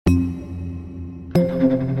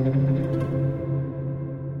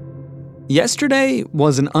Yesterday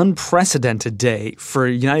was an unprecedented day for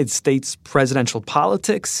United States presidential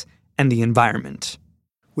politics and the environment.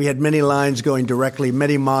 We had many lines going directly,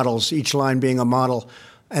 many models, each line being a model,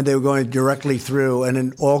 and they were going directly through. And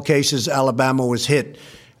in all cases, Alabama was hit,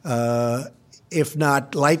 if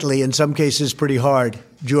not lightly, in some cases pretty hard.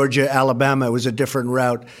 Georgia, Alabama was a different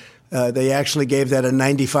route. They actually gave that a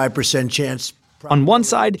 95% chance. On one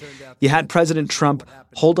side, you had President Trump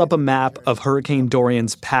hold up a map of Hurricane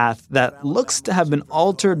Dorian's path that looks to have been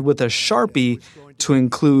altered with a Sharpie to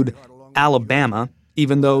include Alabama,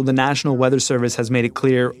 even though the National Weather Service has made it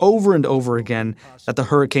clear over and over again that the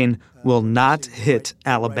hurricane will not hit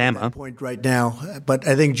Alabama. Right now, but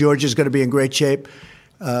I think Georgia's going to be in great shape.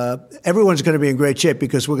 Everyone's going to be in great shape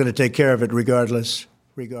because we're going to take care of it regardless.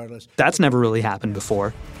 That's never really happened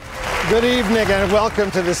before. Good evening and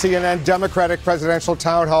welcome to the CNN Democratic Presidential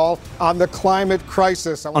Town Hall on the climate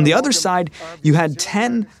crisis. On the other side, you had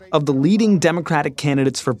 10 of the leading Democratic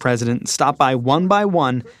candidates for president stop by one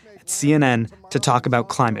at CNN to talk about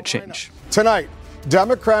climate change. Tonight,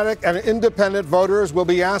 Democratic and independent voters will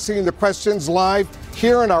be asking the questions live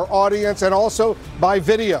here in our audience and also by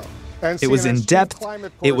video. And it was in-depth,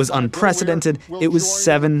 it was unprecedented, it was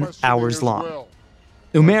 7 hours long.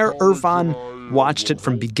 Umair Irfan watched it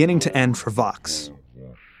from beginning to end for Vox.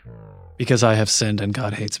 Because I have sinned and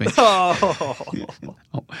God hates me.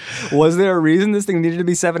 Was there a reason this thing needed to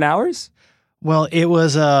be 7 hours? Well, it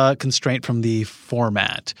was a constraint from the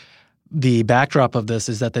format. The backdrop of this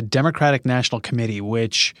is that the Democratic National Committee,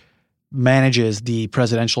 which manages the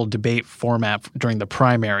presidential debate format during the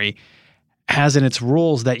primary, has in its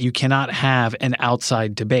rules that you cannot have an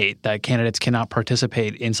outside debate, that candidates cannot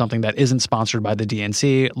participate in something that isn't sponsored by the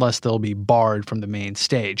DNC, lest they'll be barred from the main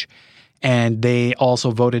stage. And they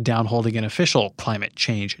also voted down holding an official climate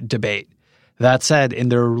change debate. That said, in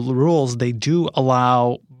their rules, they do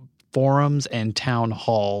allow forums and town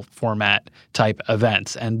hall format type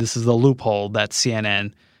events. And this is the loophole that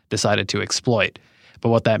CNN decided to exploit. But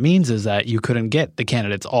what that means is that you couldn't get the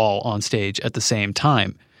candidates all on stage at the same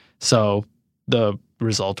time. So the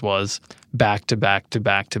result was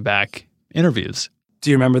back-to-back-to-back-to-back interviews.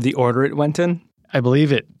 Do you remember the order it went in? I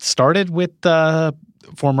believe it started with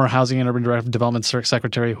former Housing and Urban Development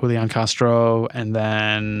Secretary Julian Castro, and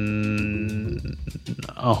then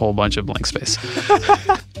a whole bunch of blank space.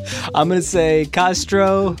 I'm going to say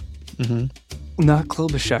Castro, not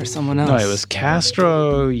Klobuchar, someone else. No, it was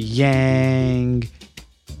Castro, Yang.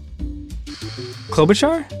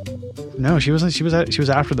 Klobuchar? No, she was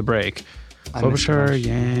after the break. Klobuchar,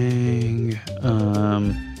 Yang.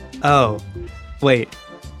 Oh, wait.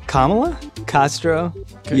 Kamala? Castro?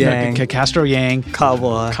 Yang. Castro, Yang.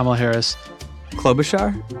 Kamala Harris.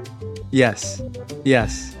 Klobuchar? Yes.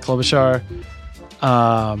 Klobuchar.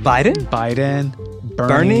 Biden?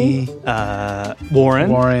 Bernie.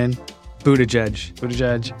 Warren.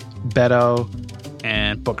 Buttigieg. Beto.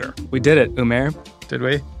 And Booker. We did it, Umair. Did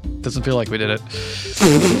we? Doesn't feel like we did it.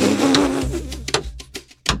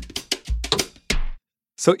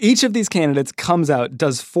 So each of these candidates comes out,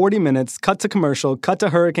 does 40 minutes, cut to commercial, cut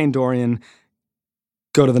to Hurricane Dorian,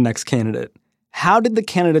 go to the next candidate. How did the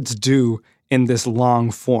candidates do in this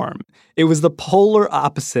long form? It was the polar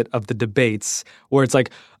opposite of the debates where it's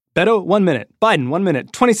like, Beto, 1 minute, Biden, 1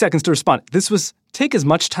 minute, 20 seconds to respond. This was take as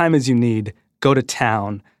much time as you need, go to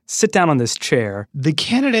town, sit down on this chair. The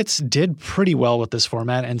candidates did pretty well with this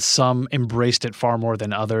format, and some embraced it far more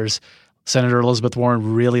than others. Senator Elizabeth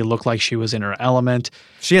Warren really looked like she was in her element.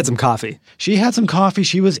 She had some coffee.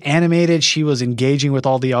 She was animated. She was engaging with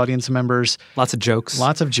all the audience members. Lots of jokes.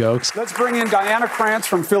 Let's bring in Diana Krantz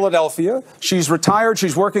from Philadelphia. She's retired.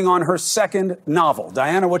 She's working on her second novel.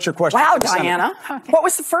 Diana, what's your question? Wow, Diana. Okay. What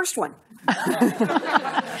was the first one? I'm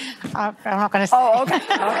not going to say. Oh, okay.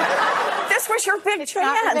 This was your big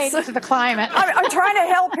chance. This is the climate. I'm trying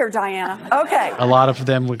to help here, Diana. Okay. A lot of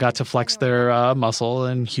them got to flex their muscle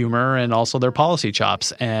and humor and also their policy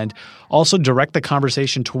chops, and also direct the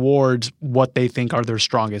conversation towards what they think are their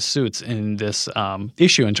strongest suits in this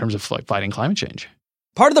issue in terms of fighting climate change.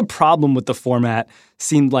 Part of the problem with the format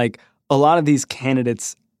seemed like a lot of these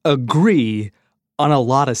candidates agree on a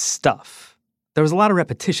lot of stuff. There was a lot of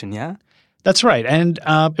repetition, yeah? That's right. And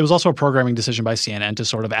it was also a programming decision by CNN to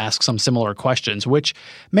sort of ask some similar questions, which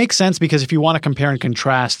makes sense because if you want to compare and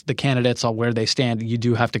contrast the candidates on where they stand, you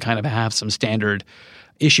do have to kind of have some standard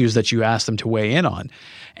issues that you ask them to weigh in on.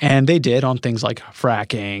 And they did on things like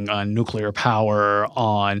fracking, on nuclear power,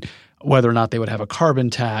 on whether or not they would have a carbon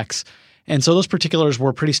tax. And so those particulars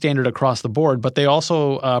were pretty standard across the board, but they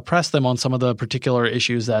also pressed them on some of the particular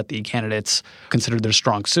issues that the candidates considered their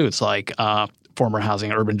strong suits, like former Housing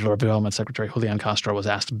and Urban Development Secretary Julian Castro was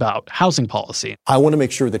asked about housing policy. I want to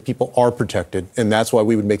make sure that people are protected, and that's why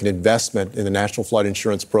we would make an investment in the National Flood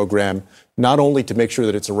Insurance Program, not only to make sure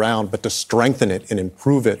that it's around, but to strengthen it and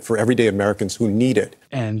improve it for everyday Americans who need it.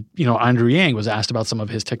 And, Andrew Yang was asked about some of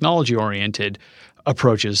his technology-oriented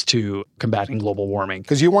approaches to combating global warming.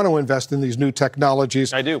 Because you want to invest in these new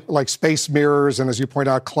technologies. I do. Like space mirrors and, as you point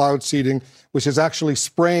out, cloud seeding, which is actually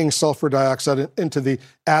spraying sulfur dioxide into the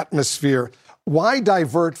atmosphere. Why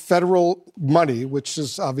divert federal money, which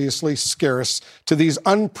is obviously scarce, to these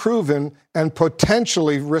unproven and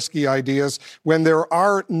potentially risky ideas when there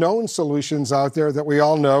are known solutions out there that we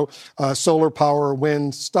all know, solar power,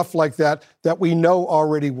 wind, stuff like that we know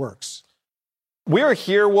already works? We're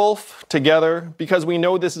here, Wolf, together because we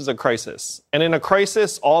know this is a crisis. And in a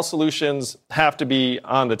crisis, all solutions have to be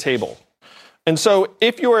on the table. And so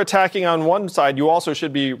if you are attacking on one side, you also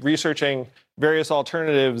should be researching various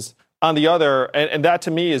alternatives on the other. And that,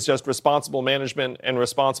 to me, is just responsible management and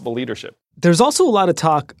responsible leadership. There's also a lot of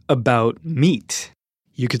talk about meat.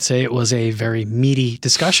 You could say it was a very meaty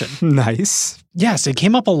discussion. Nice. Yes, it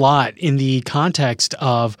came up a lot in the context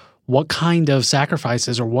of what kind of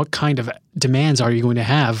sacrifices or what kind of demands are you going to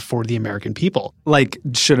have for the American people? Like,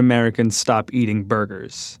 should Americans stop eating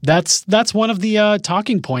burgers? That's one of the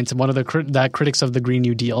talking points and one of the that critics of the Green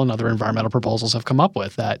New Deal and other environmental proposals have come up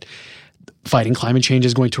with, that fighting climate change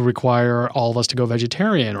is going to require all of us to go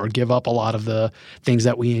vegetarian or give up a lot of the things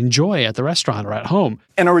that we enjoy at the restaurant or at home.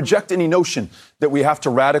 And I reject any notion that we have to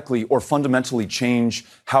radically or fundamentally change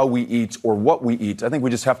how we eat or what we eat. I think we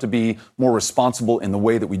just have to be more responsible in the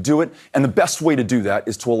way that we do it. And the best way to do that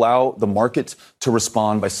is to allow the market to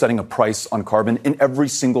respond by setting a price on carbon in every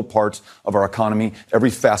single part of our economy, every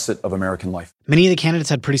facet of American life. Many of the candidates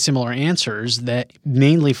had pretty similar answers, that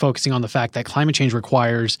mainly focusing on the fact that climate change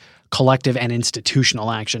requires collective and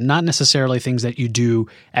institutional action, not necessarily things that you do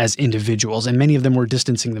as individuals. And many of them were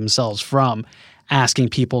distancing themselves from asking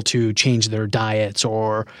people to change their diets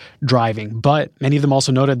or driving. But many of them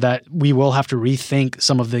also noted that we will have to rethink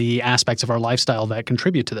some of the aspects of our lifestyle that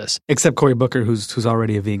contribute to this. Except Cory Booker, who's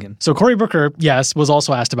already a vegan. So Cory Booker, yes, was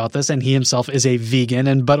also asked about this, and he himself is a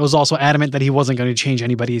vegan, but was also adamant that he wasn't going to change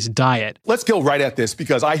anybody's diet. Let's go right at this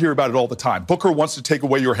because I hear about it all the time. Booker wants to take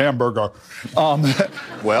away your hamburger. That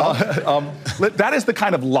is the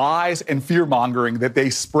kind of lies and fear-mongering that they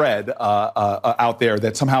spread out there,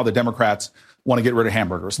 that somehow the Democrats want to get rid of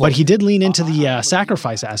hamburgers. But he did lean into the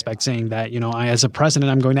sacrifice aspect, saying that, I, as a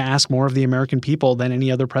president, I'm going to ask more of the American people than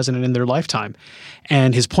any other president in their lifetime.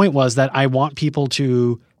 And his point was that I want people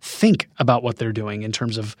to think about what they're doing in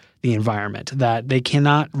terms of the environment, that they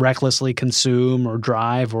cannot recklessly consume or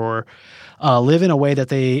drive or live in a way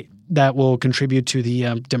that will contribute to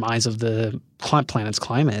the demise of the planet's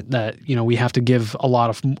climate, that, we have to give a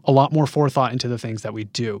lot more forethought into the things that we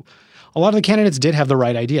do. A lot of the candidates did have the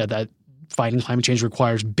right idea that fighting climate change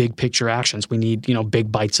requires big picture actions. We need,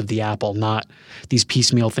 big bites of the apple, not these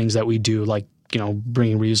piecemeal things that we do, like,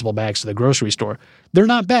 bringing reusable bags to the grocery store. They're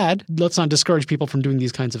not bad. Let's not discourage people from doing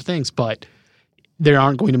these kinds of things, but they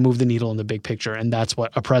aren't going to move the needle in the big picture, and that's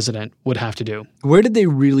what a president would have to do. Where did they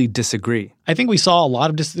really disagree? I think we saw a lot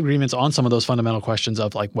of disagreements on some of those fundamental questions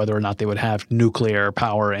of, like, whether or not they would have nuclear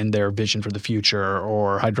power in their vision for the future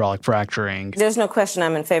or hydraulic fracturing. There's no question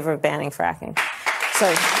I'm in favor of banning fracking. So,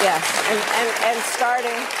 yes,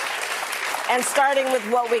 and starting with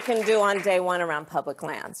what we can do on day one around public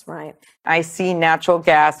lands, right? I see natural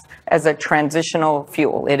gas as a transitional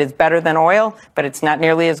fuel. It is better than oil, but it's not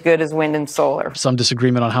nearly as good as wind and solar. Some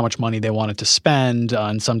disagreement on how much money they wanted to spend,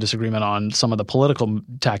 and some disagreement on some of the political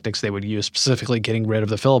tactics they would use, specifically getting rid of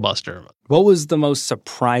the filibuster. What was the most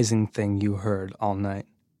surprising thing you heard all night?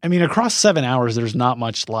 I mean, across 7 hours, there's not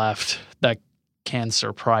much left that can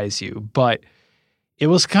surprise you, but it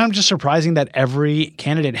was kind of just surprising that every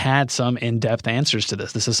candidate had some in-depth answers to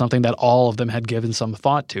this. This is something that all of them had given some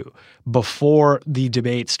thought to. Before the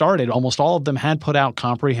debate started, almost all of them had put out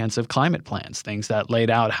comprehensive climate plans, things that laid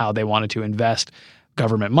out how they wanted to invest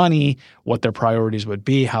government money, what their priorities would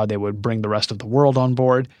be, how they would bring the rest of the world on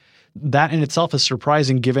board. That in itself is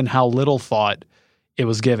surprising given how little thought it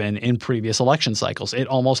was given in previous election cycles. It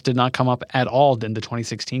almost did not come up at all in the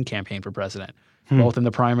 2016 campaign for president. Both in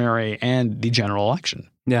the primary and the general election.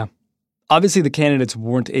 Yeah. Obviously, the candidates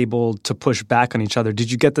weren't able to push back on each other.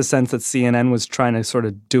 Did you get the sense that CNN was trying to sort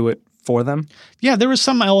of do it for them? Yeah, there was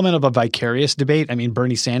some element of a vicarious debate. I mean,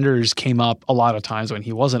 Bernie Sanders came up a lot of times when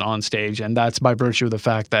he wasn't on stage, and that's by virtue of the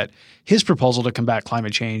fact that his proposal to combat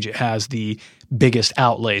climate change has the biggest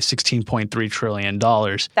outlay, $16.3 trillion.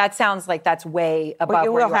 That sounds like that's way above Well,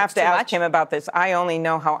 you where will you are. have to Too ask much? him about this. I only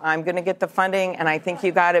know how I'm going to get the funding, and I think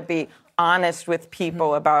you got to be honest with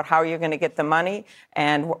people about how you're going to get the money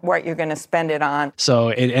and what you're going to spend it on. So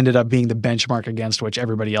it ended up being the benchmark against which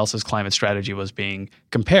everybody else's climate strategy was being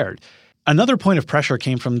compared. Another point of pressure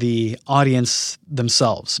came from the audience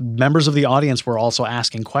themselves. Members of the audience were also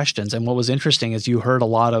asking questions. And what was interesting is you heard a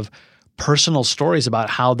lot of personal stories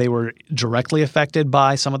about how they were directly affected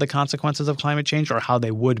by some of the consequences of climate change or how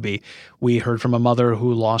they would be. We heard from a mother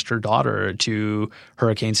who lost her daughter to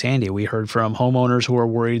Hurricane Sandy. We heard from homeowners who are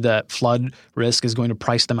worried that flood risk is going to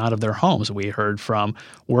price them out of their homes. We heard from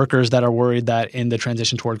workers that are worried that in the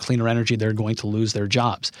transition toward cleaner energy, they're going to lose their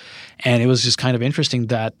jobs. And it was just kind of interesting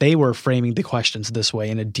that they were framing the questions this way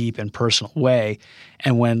in a deep and personal way.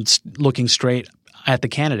 And when looking straight at the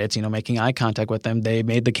candidates, making eye contact with them, they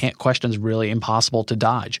made the questions really impossible to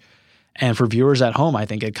dodge. And for viewers at home, I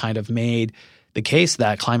think it kind of made the case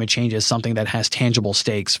that climate change is something that has tangible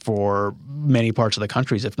stakes for many parts of the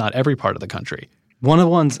countries, if not every part of the country. One of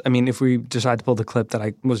the ones, if we decide to pull the clip that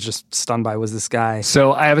I was just stunned by was this guy.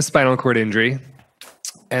 So I have a spinal cord injury.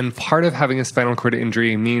 And part of having a spinal cord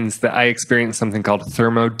injury means that I experience something called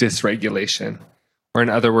thermodysregulation. Or in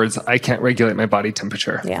other words, I can't regulate my body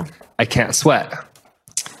temperature. Yeah. I can't sweat.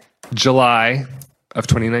 July of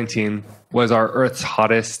 2019 was our Earth's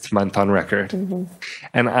hottest month on record. Mm-hmm.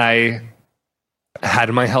 And I had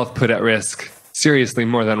my health put at risk seriously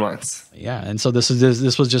more than once. Yeah, and so this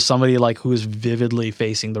was just somebody who is vividly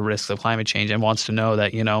facing the risks of climate change and wants to know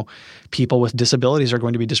that, people with disabilities are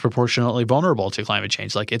going to be disproportionately vulnerable to climate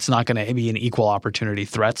change. It's not going to be an equal opportunity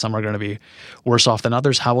threat. Some are going to be worse off than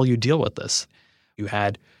others. How will you deal with this? You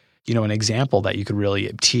had, an example that you could really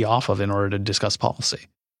tee off of in order to discuss policy.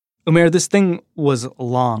 Umair, this thing was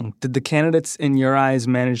long. Did the candidates, in your eyes,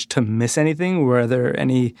 manage to miss anything? Were there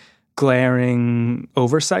any glaring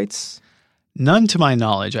oversights? None to my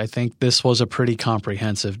knowledge. I think this was a pretty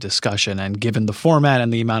comprehensive discussion, and given the format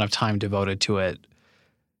and the amount of time devoted to it,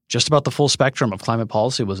 just about the full spectrum of climate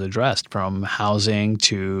policy was addressed, from housing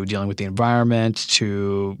to dealing with the environment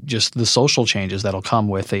to just the social changes that'll come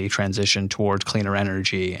with a transition towards cleaner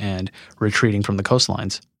energy and retreating from the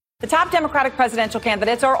coastlines. The top Democratic presidential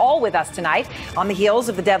candidates are all with us tonight on the heels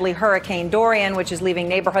of the deadly Hurricane Dorian, which is leaving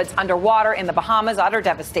neighborhoods underwater in the Bahamas, utter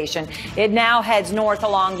devastation. It now heads north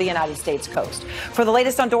along the United States coast. For the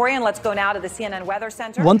latest on Dorian, let's go now to the CNN Weather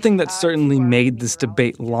Center. One thing that certainly made this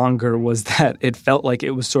debate longer was that it felt like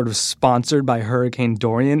it was sort of sponsored by Hurricane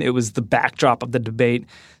Dorian. It was the backdrop of the debate.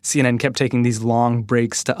 CNN kept taking these long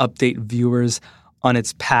breaks to update viewers on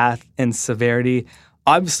its path and severity.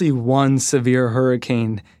 Obviously, one severe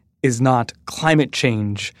hurricane is not climate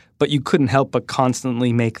change, but you couldn't help but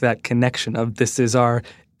constantly make that connection of this is our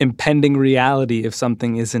impending reality if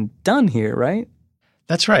something isn't done here, right?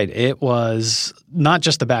 That's right. It was not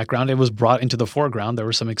just the background. It was brought into the foreground. There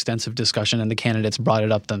was some extensive discussion, and the candidates brought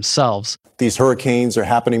it up themselves. These hurricanes are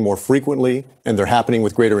happening more frequently, and they're happening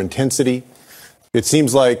with greater intensity. It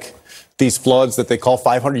seems like these floods that they call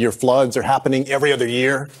 500-year floods are happening every other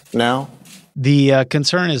year now. The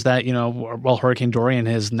concern is that, Hurricane Dorian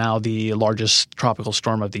is now the largest tropical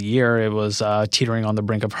storm of the year. It was teetering on the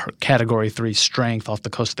brink of Category 3 strength off the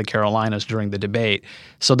coast of the Carolinas during the debate.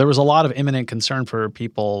 So there was a lot of imminent concern for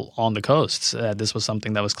people on the coasts. This was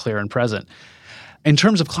something that was clear and present. In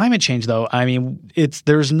terms of climate change, though,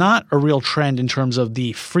 there's not a real trend in terms of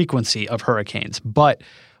the frequency of hurricanes. But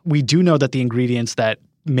we do know that the ingredients that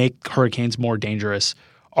make hurricanes more dangerous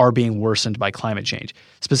are being worsened by climate change,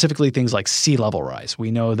 specifically things like sea level rise.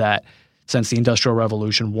 We know that since the Industrial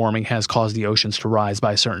Revolution, warming has caused the oceans to rise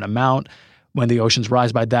by a certain amount. When the oceans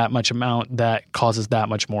rise by that much amount, that causes that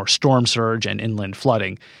much more storm surge and inland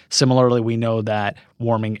flooding. Similarly, we know that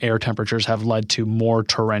warming air temperatures have led to more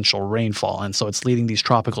torrential rainfall, and so it's leading these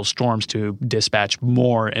tropical storms to dispatch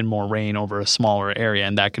more and more rain over a smaller area,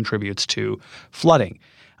 and that contributes to flooding.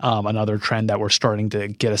 Another trend that we're starting to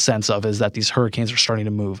get a sense of is that these hurricanes are starting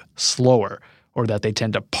to move slower, or that they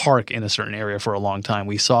tend to park in a certain area for a long time.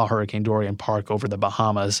 We saw Hurricane Dorian park over the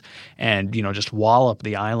Bahamas and, just wallop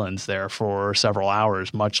the islands there for several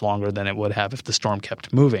hours, much longer than it would have if the storm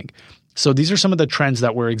kept moving. So these are some of the trends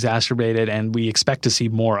that were exacerbated and we expect to see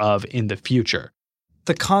more of in the future.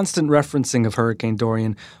 The constant referencing of Hurricane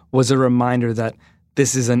Dorian was a reminder that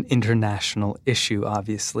this is an international issue,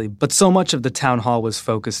 obviously, but so much of the town hall was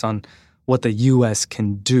focused on what the U.S.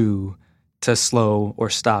 can do to slow or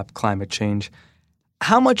stop climate change.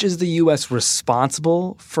 How much is the U.S.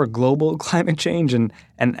 responsible for global climate change, and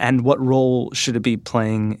what role should it be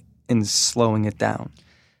playing in slowing it down?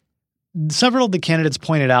 Several of the candidates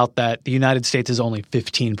pointed out that the United States is only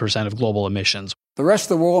 15% of global emissions. The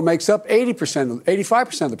rest of the world makes up 80%,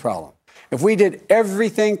 85% of the problem. If we did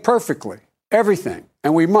everything perfectly, everything,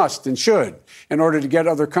 and we must and should, in order to get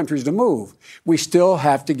other countries to move, we still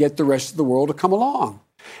have to get the rest of the world to come along.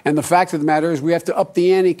 And the fact of the matter is we have to up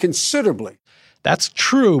the ante considerably. That's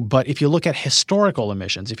true, but if you look at historical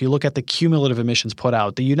emissions, if you look at the cumulative emissions put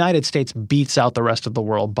out, the United States beats out the rest of the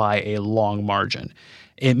world by a long margin.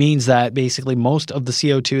 It means that basically most of the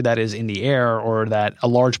CO2 that is in the air, or that a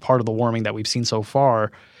large part of the warming that we've seen so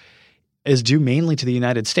far, is due mainly to the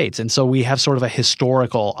United States. And so we have sort of a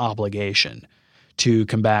historical obligation to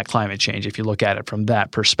combat climate change if you look at it from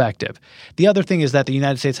that perspective. The other thing is that the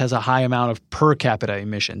United States has a high amount of per capita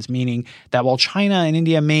emissions, meaning that while China and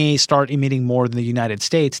India may start emitting more than the United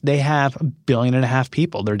States, they have 1.5 billion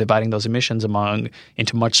people. They're dividing those emissions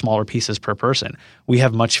into much smaller pieces per person. We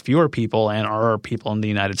have much fewer people, and our people in the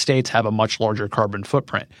United States have a much larger carbon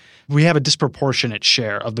footprint. We have a disproportionate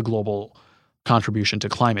share of the global contribution to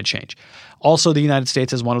climate change. Also, the United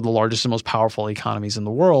States, as one of the largest and most powerful economies in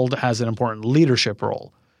the world, has an important leadership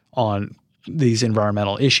role on these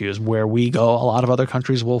environmental issues. Where we go, a lot of other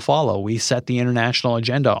countries will follow. We set the international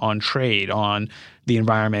agenda on trade, on the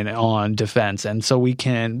environment, on defense. And so we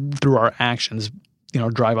can, through our actions,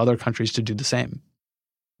 drive other countries to do the same.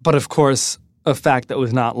 But of course, a fact that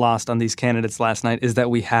was not lost on these candidates last night is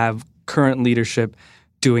that we have current leadership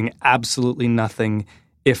doing absolutely nothing,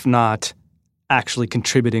 if not actually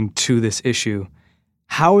contributing to this issue.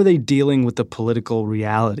 How are they dealing with the political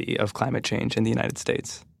reality of climate change in the United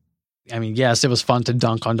States? I mean, yes, it was fun to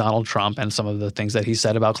dunk on Donald Trump and some of the things that he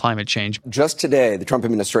said about climate change. Just today, the Trump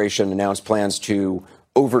administration announced plans to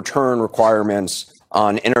overturn requirements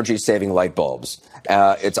on energy-saving light bulbs.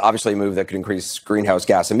 It's obviously a move that could increase greenhouse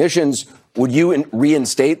gas emissions. Would you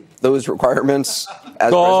reinstate those requirements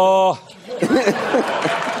as president?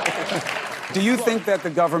 Do you think that the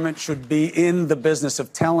government should be in the business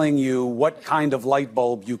of telling you what kind of light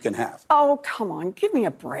bulb you can have? Oh, come on. Give me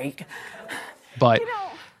a break. But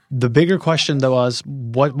the bigger question, though, was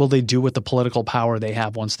what will they do with the political power they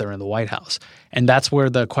have once they're in the White House? And that's where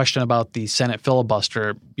the question about the Senate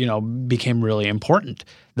filibuster, became really important.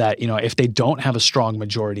 That, if they don't have a strong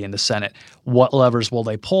majority in the Senate, what levers will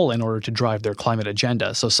they pull in order to drive their climate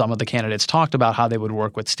agenda? So some of the candidates talked about how they would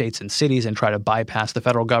work with states and cities and try to bypass the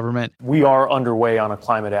federal government. We are underway on a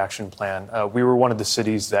climate action plan. We were one of the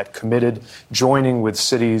cities that committed, joining with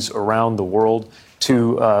cities around the world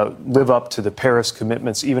to live up to the Paris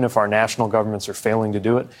commitments, even if our national governments are failing to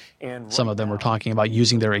do it. And some of them were talking about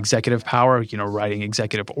using their executive power, writing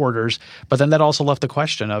executive orders. But then that also left the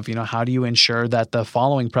question of, how do you ensure that the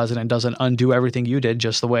following president doesn't undo everything you did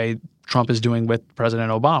just the way Trump is doing with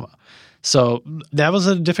President Obama? So that was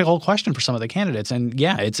a difficult question for some of the candidates. And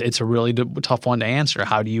yeah, it's a really tough one to answer.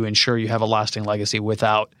 How do you ensure you have a lasting legacy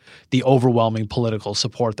without the overwhelming political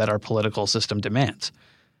support that our political system demands?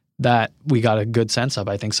 That we got a good sense of.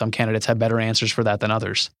 I think some candidates had better answers for that than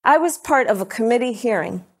others. I was part of a committee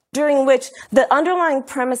hearing during which the underlying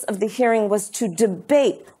premise of the hearing was to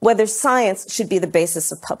debate whether science should be the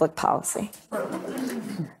basis of public policy.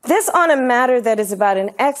 This on a matter that is about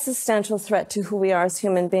an existential threat to who we are as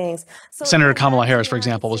human beings. Senator Kamala Harris, for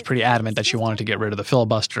example, was pretty adamant that she wanted to get rid of the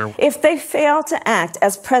filibuster. If they fail to act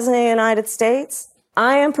as president of the United States,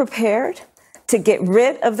 I am prepared to get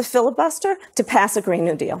rid of the filibuster to pass a Green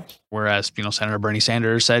New Deal. Whereas, Senator Bernie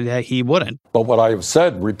Sanders said that he wouldn't. But what I have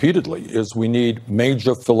said repeatedly is we need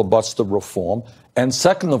major filibuster reform. And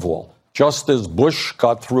second of all, just as Bush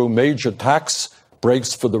got through major tax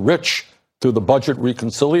breaks for the rich through the Budget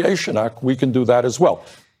Reconciliation Act, we can do that as well.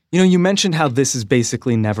 You mentioned how this has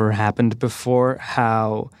basically never happened before,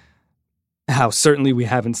 how certainly we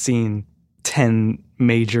haven't seen 10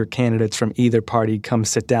 major candidates from either party come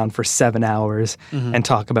sit down for 7 hours and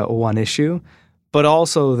talk about one issue, but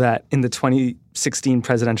also that in the 2016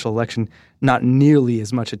 presidential election, not nearly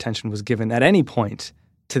as much attention was given at any point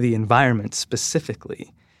to the environment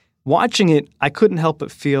specifically. Watching it, I couldn't help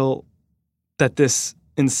but feel that this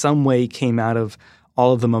in some way came out of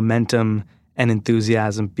all of the momentum and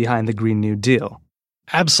enthusiasm behind the Green New Deal.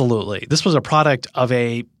 Absolutely. This was a product of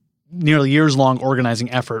a nearly years-long organizing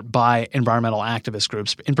effort by environmental activist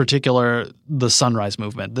groups, in particular the Sunrise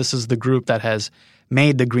Movement. This is the group that has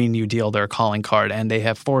made the Green New Deal their calling card, and they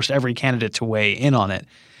have forced every candidate to weigh in on it.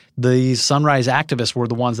 The Sunrise activists were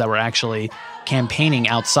the ones that were actually campaigning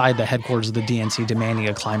outside the headquarters of the DNC demanding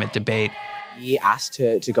a climate debate. We asked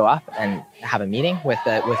to go up and have a meeting with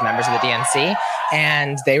members of the DNC,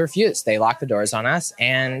 and they refused. They locked the doors on us,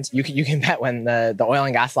 and you can bet when the oil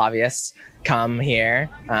and gas lobbyists come here,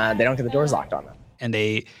 they don't get the doors locked on them. and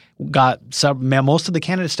they got most of the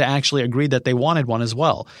candidates to actually agree that they wanted one as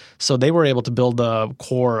well. So they were able to build a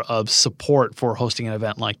core of support for hosting an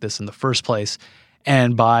event like this in the first place.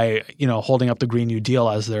 And by, holding up the Green New Deal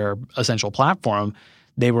as their essential platform,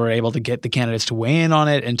 they were able to get the candidates to weigh in on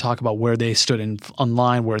it and talk about where they stood in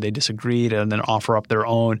line, where they disagreed, and then offer up their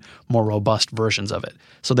own more robust versions of it.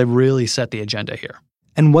 So they really set the agenda here.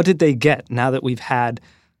 And what did they get now that we've had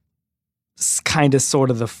kind of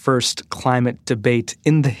sort of the first climate debate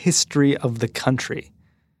in the history of the country?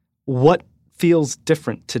 What feels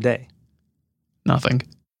different today? Nothing.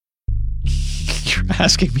 You're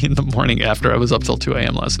asking me in the morning after I was up till 2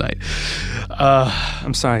 a.m. last night.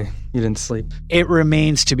 I'm sorry you didn't sleep. It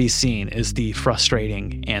remains to be seen is the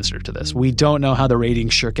frustrating answer to this. We don't know how the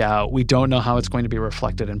ratings shook out. We don't know how it's going to be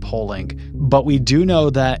reflected in polling. But we do know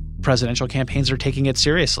that presidential campaigns are taking it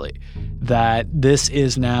seriously, that this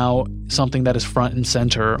is now something that is front and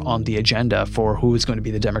center on the agenda for who is going to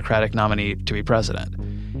be the Democratic nominee to be president.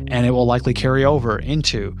 And it will likely carry over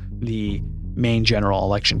into the main general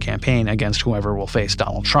election campaign against whoever will face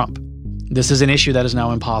Donald Trump. This is an issue that is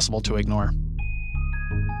now impossible to ignore.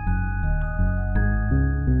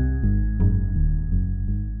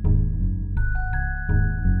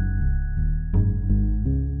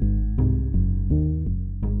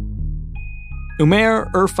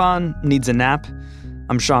 Umair Irfan needs a nap.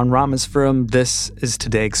 I'm Sean Rameswaram. This is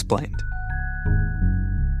Today Explained.